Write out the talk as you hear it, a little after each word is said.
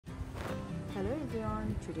Hello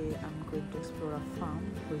everyone, today I'm going to explore a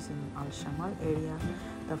farm which is in Al Shamal area.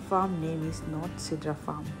 The farm name is North Sedra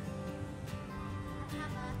farm.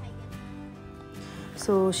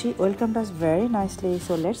 So she welcomed us very nicely,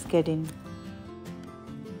 so let's get in.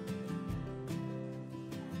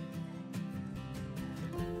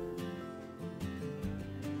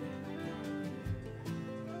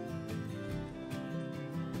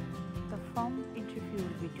 The farm entry fee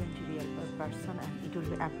will be 20 real per person and it will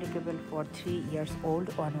be applicable for 3 years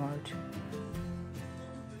old onward.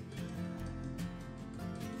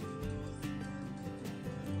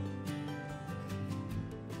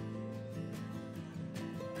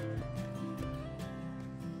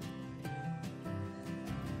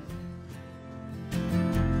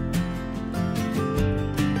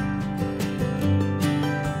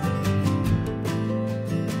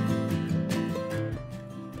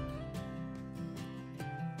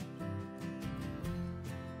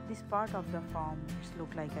 This part of the farm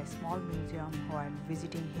looks like a small museum. While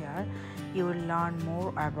visiting here, you will learn more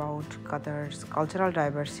about Qatar's cultural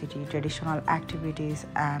diversity, traditional activities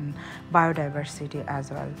and biodiversity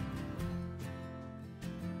as well.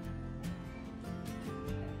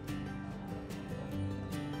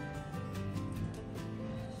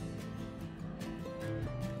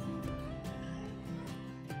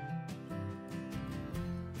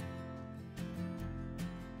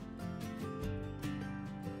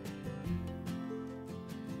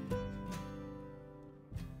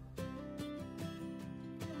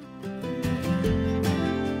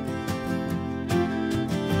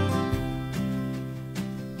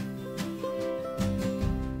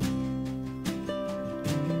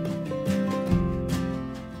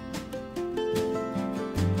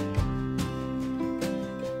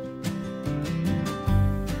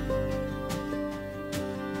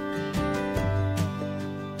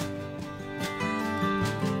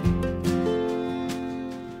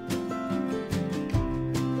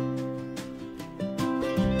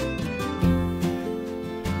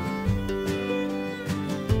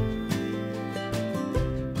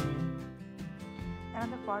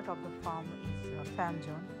 Another part of the farm is a fan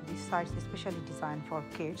zone. This site is especially designed for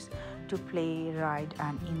kids to play, ride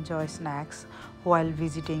and enjoy snacks while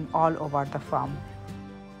visiting all over the farm.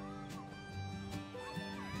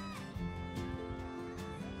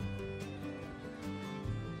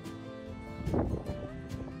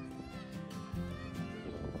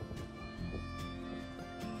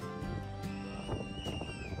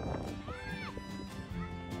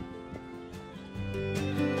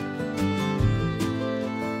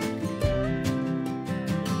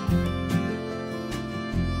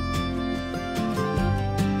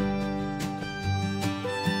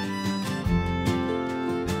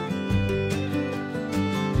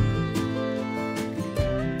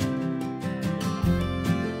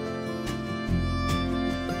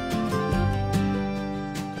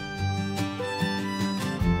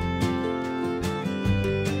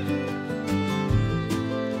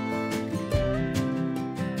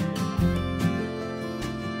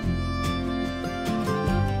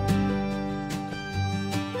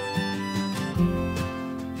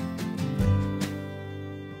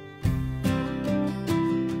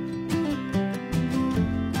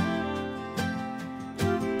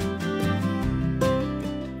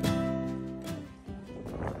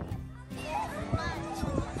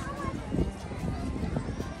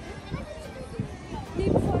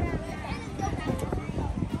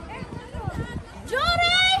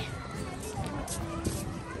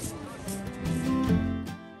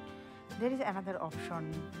 There is another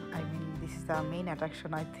option. This is the main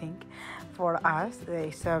attraction, I think, for us.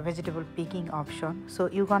 It's a vegetable picking option. So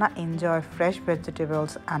you're gonna enjoy fresh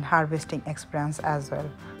vegetables and harvesting experience as well.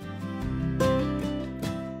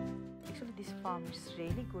 Actually, this farm is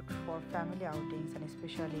really good for family outings and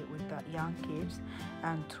especially with the young kids.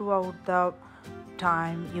 And throughout the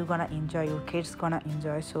time, you're gonna enjoy. Your kids gonna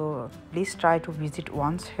enjoy. So please try to visit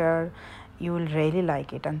once here. You will really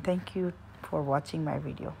like it. And thank you for watching my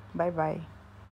video. Bye bye.